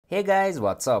Hey guys,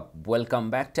 what's up?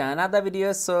 Welcome back to another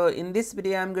video. So in this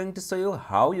video I'm going to show you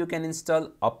how you can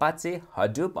install Apache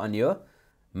Hadoop on your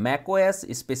macOS,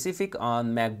 specific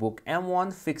on Macbook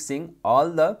M1, fixing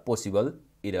all the possible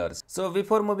errors. So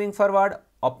before moving forward,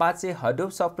 Apache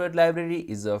Hadoop software library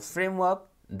is a framework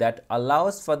that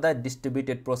allows for the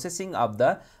distributed processing of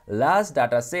the large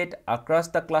data set across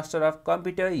the cluster of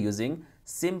computer using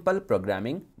simple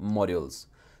programming modules.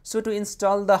 So to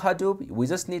install the Hadoop, we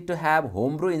just need to have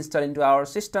Homebrew installed into our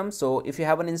system. So if you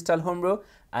haven't installed Homebrew,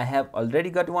 I have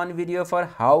already got one video for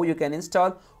how you can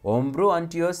install Homebrew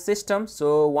onto your system.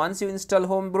 So once you install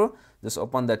Homebrew, just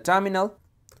open the terminal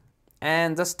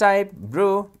and just type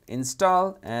brew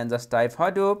install and just type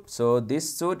Hadoop. So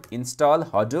this should install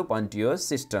Hadoop onto your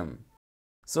system.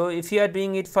 So if you are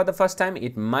doing it for the first time,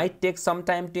 it might take some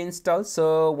time to install.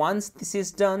 So once this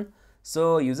is done,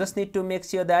 so you just need to make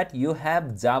sure that you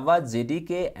have Java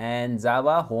JDK and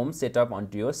Java Home setup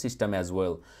onto your system as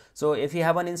well. So if you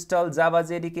haven't installed Java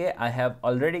JDK, I have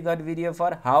already got video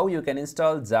for how you can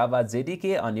install Java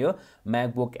JDK on your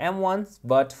MacBook M1.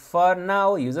 But for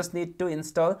now, you just need to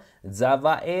install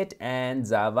Java 8 and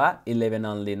Java 11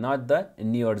 only, not the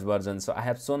newer version. So I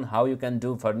have shown how you can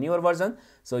do for newer version.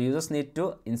 So you just need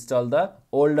to install the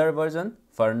older version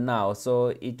for now.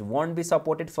 So it won't be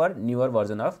supported for newer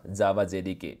version of Java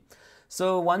JDK.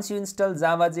 So once you install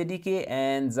Java JDK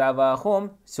and Java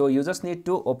Home, so you just need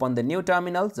to open the new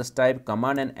terminal. Just type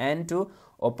command and N to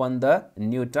open the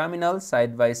new terminal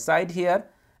side by side here,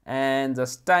 and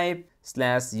just type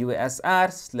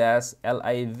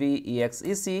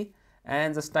 /usr/livexec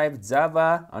and just type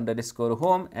Java _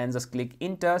 home and just click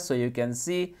enter. So you can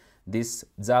see this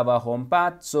Java home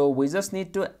path. So we just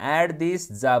need to add this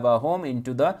Java home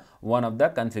into the one of the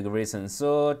configurations.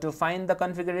 So to find the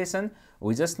configuration,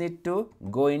 we just need to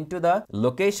go into the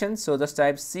location. So just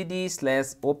type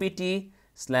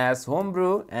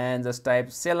cd/opt/homebrew and just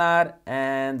type cellar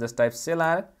and just type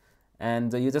cellar,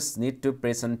 and you just need to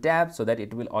press on tab so that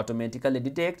it will automatically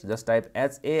detect. Just type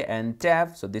HA and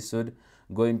tab. So this should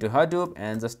go into Hadoop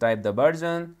and just type the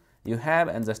version you have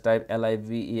and just type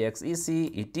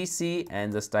livexec etc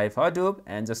and just type Hadoop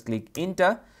and just click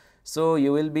enter. So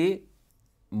you will be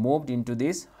moved into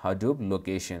this Hadoop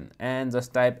location and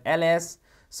just type ls.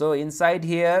 So inside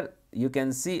here you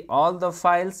can see all the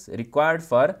files required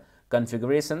for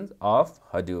configuration of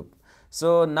Hadoop.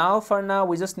 So now for now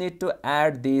we just need to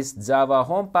add this Java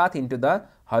home path into the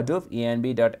Hadoop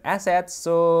env.assets.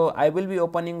 So I will be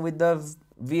opening with the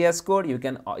VS Code. You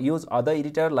can use other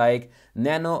editor like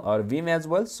Nano or Vim as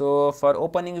well. So for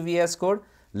opening VS Code,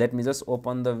 let me just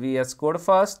open the VS Code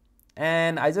first,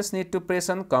 and I just need to press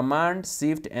on Command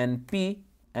Shift and P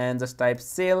and just type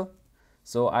shell.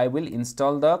 So I will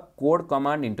install the code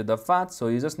command into the path. So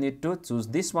you just need to choose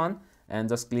this one and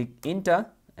just click enter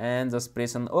and just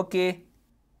press on OK.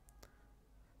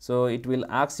 So it will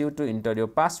ask you to enter your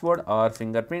password or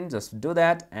fingerprint. Just do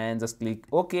that and just click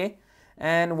OK.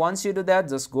 And once you do that,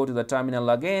 just go to the terminal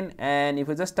again, and if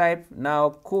you just type now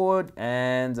code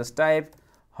and just type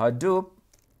Hadoop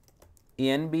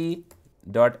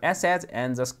env.sh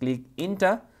and just click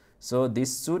enter. So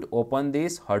this should open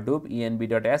this Hadoop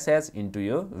env.sh into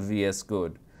your VS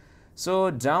Code.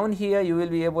 So down here you will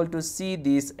be able to see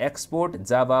this export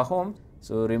Java home.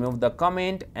 So remove the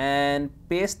comment and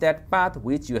paste that path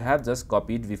which you have just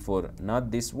copied before, not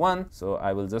this one. So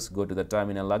I will just go to the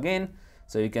terminal again.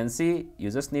 So you can see you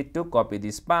just need to copy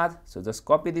this path. So just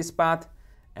copy this path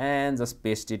and just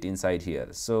paste it inside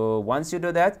here. So once you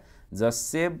do that, just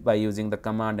save by using the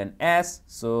command and S.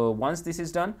 So once this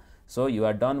is done, so you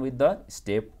are done with the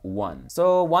step 1.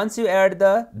 So once you add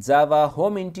the Java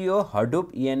home into your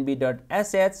Hadoop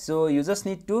env.sh, so you just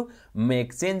need to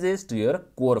make changes to your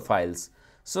core files.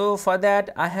 So for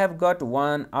that I have got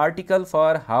one article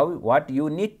for what you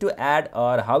need to add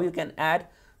or how you can add.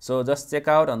 So just check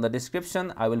out on the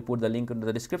description. I will put the link into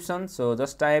the description. So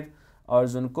just type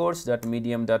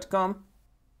arjuncourse.medium.com,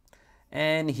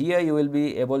 and here you will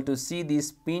be able to see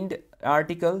this pinned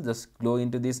article. Just go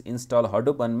into this install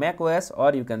Hadoop on macOS,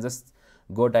 or you can just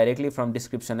go directly from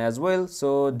description as well.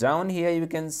 So down here you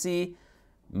can see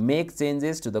make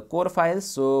changes to the core files.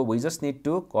 So we just need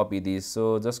to copy this.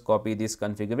 So just copy this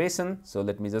configuration. So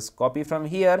let me just copy from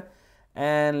here,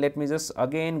 and let me just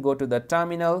again go to the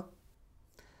terminal.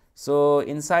 So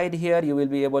inside here you will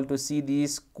be able to see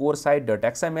this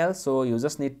core-site.xml. So you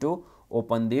just need to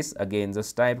open this again.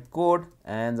 Just type code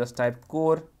and just type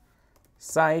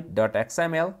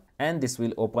core-site.xml, and this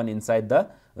will open inside the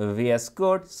VS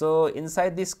Code. So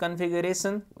inside this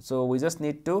configuration, so we just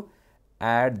need to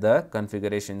add the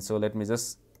configuration. So let me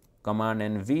just command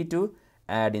and V to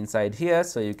add inside here.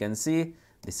 So you can see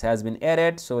this has been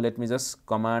added. So let me just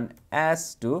command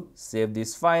S to save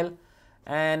this file.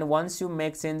 And once you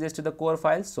make changes to the core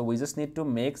file, so we just need to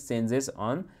make changes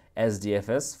on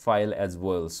HDFS file as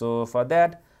well. So for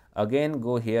that, again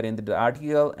go here into the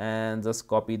article and just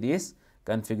copy this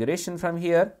configuration from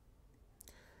here,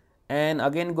 and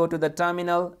again go to the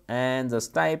terminal and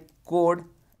just type code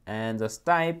and just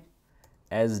type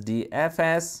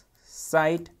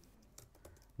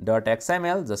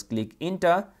hdfs-site.xml. just click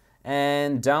enter,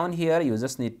 and down here you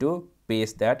just need to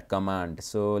paste that command.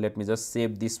 So let me just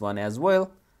save this one as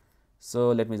well.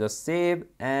 So let me just save,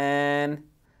 and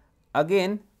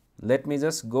again let me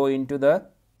just go into the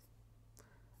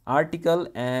article,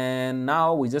 and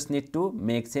now we just need to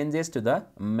make changes to the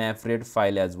mapred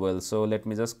file as well. So let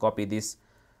me just copy this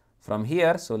from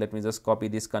here. So let me just copy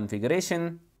this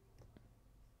configuration,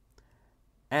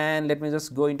 and let me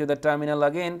just go into the terminal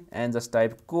again and just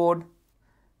type code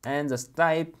and just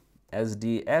type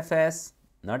hdfs,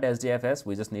 not hdfs,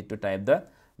 we just need to type the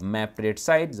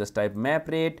mapred-site, just type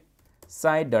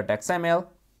mapred-site.xml.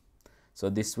 so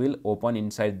this will open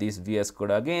inside this VS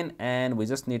Code again, and we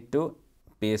just need to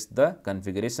paste the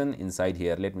configuration inside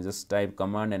here. Let me just type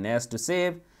command and S to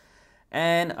save,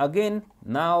 and again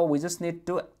now we just need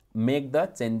to make the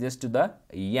changes to the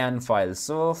yarn file.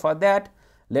 So for that,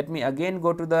 let me again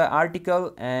go to the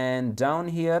article, and down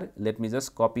here let me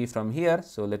just copy from here.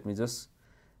 So let me just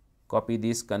copy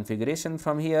this configuration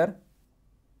from here,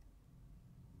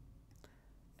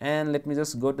 and let me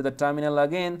just go to the terminal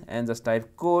again and just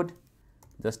type code,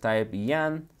 just type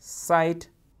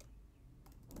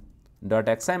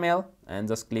yarn-site.xml and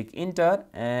just click enter,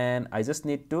 and I just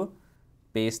need to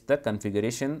paste the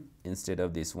configuration instead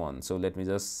of this one. So let me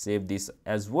just save this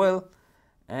as well,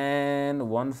 and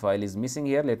one file is missing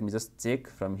here. Let me just check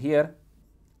from here.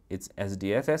 It's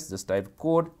hdfs, just type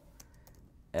code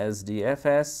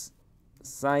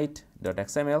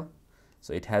hdfs-site.xml.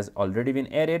 so it has already been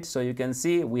added. So you can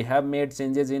see we have made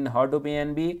changes in Hadoop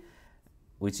env,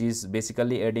 which is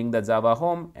basically adding the Java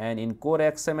home, and in core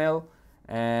XML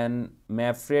and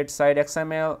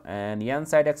mapred-site.xml and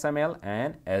yarn-site.xml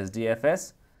and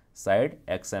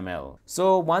hdfs-site.xml.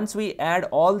 So once we add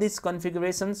all these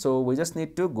configurations, so we just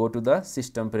need to go to the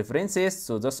system preferences.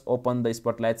 So just open the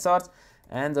Spotlight search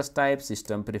and just type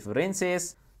system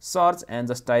preferences, search, and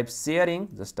just type sharing,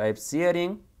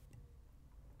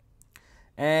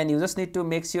 and you just need to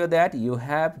make sure that you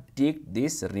have ticked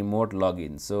this remote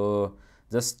login. So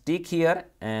just tick here,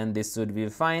 and this should be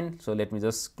fine. So let me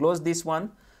just close this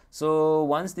one. So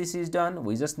once this is done,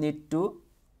 we just need to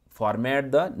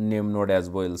format the name node as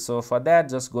well. So for that,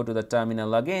 just go to the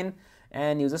terminal again,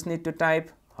 and you just need to type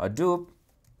Hadoop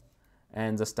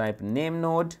and just type name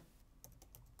node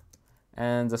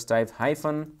and just type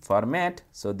hyphen format.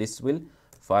 So this will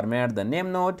format the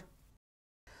name node.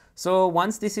 So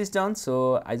once this is done,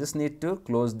 so I just need to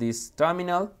close this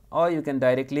terminal, or you can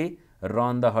directly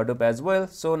run the Hadoop as well.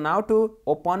 So now to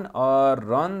open or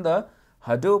run the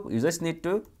Hadoop, you just need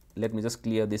to, let me just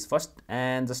clear this first,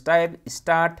 and just type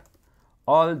start-all.sh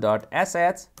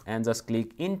and just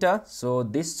click enter. So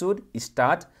this should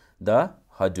start the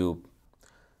Hadoop.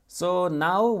 So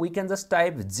now we can just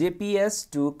type JPS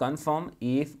to confirm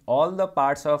if all the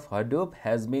parts of Hadoop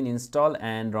has been installed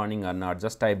and running or not.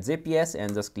 Just type JPS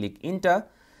and just click enter.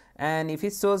 And if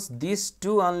it shows these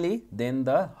two only, then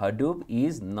the Hadoop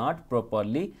is not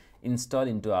properly installed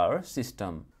into our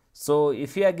system. So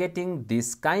if you are getting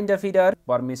this kind of error,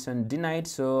 permission denied,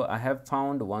 so I have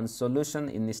found one solution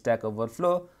in Stack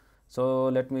Overflow. So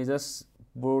let me just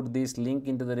put this link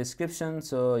into the description,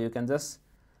 so you can just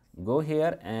go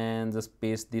here and just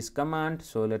paste this command.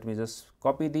 So let me just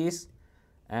copy this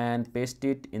and paste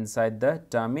it inside the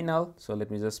terminal. So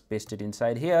let me just paste it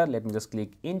inside here. Let me just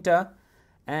click enter,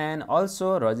 and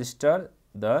also register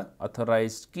the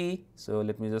authorized key. So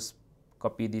let me just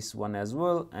copy this one as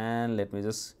well, and let me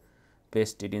just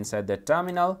paste it inside the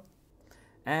terminal.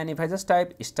 And if I just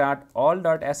type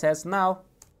start-all.sh now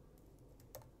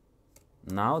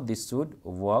this should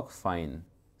work fine.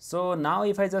 So now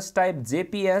if I just type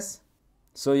JPS,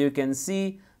 so you can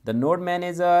see the node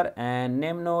manager and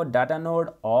name node, data node,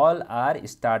 all are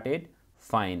started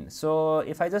fine. So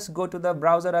if I just go to the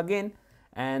browser again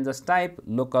and just type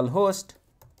localhost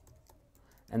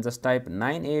and just type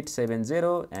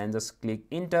 9870 and just click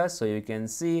enter, so you can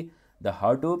see the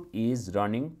Hadoop is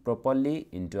running properly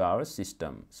into our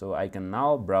system. So I can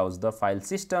now browse the file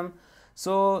system.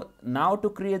 So now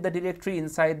to create the directory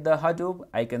inside the Hadoop,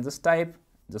 I can just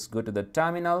go to the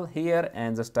terminal here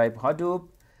and just type Hadoop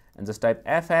and just type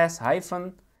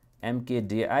fs-mkdir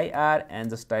and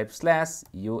just type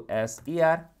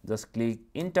 /user, just click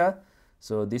enter.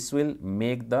 So this will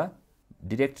make the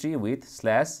directory with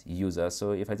 /user.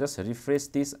 So if I just refresh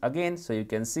this again, so you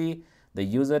can see the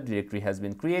user directory has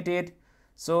been created.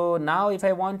 So now if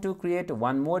I want to create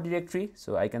one more directory,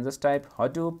 so I can just type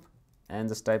Hadoop and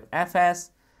just type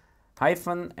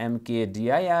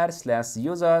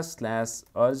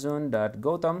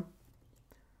fs-mkdir/user/arjun.gautam.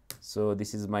 So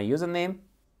this is my username.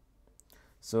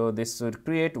 So this should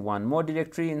create one more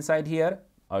directory inside here,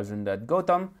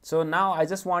 arjun.gautam. So now I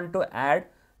just want to add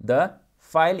the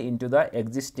file into the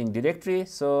existing directory.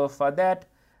 So for that,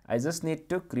 I just need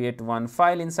to create one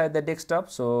file inside the desktop.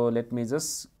 So let me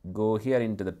just go here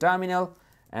into the terminal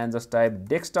and just type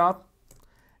desktop,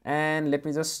 and let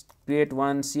me just create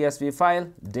one CSV file,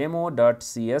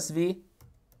 demo.csv,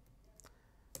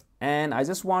 and I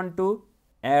just want to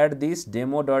add this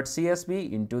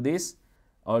demo.csv into this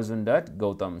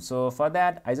arjun.gautam. So for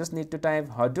that, I just need to type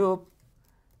Hadoop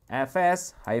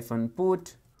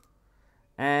fs-put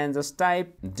and just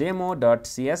type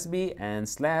demo.csv and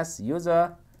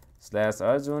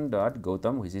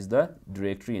 /user/arjun.gautam, which is the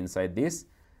directory inside this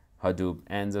Hadoop,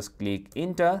 and just click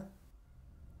enter.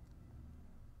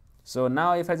 So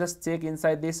now if I just check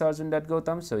inside this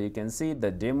arjun.gautam, so you can see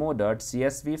the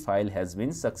demo.csv file has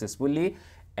been successfully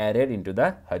added into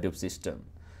the Hadoop system.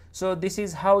 So this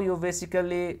is how you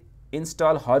basically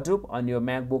install Hadoop on your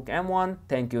MacBook M1.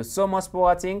 Thank you so much for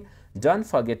watching. Don't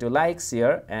forget to like,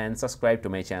 share and subscribe to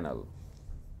my channel.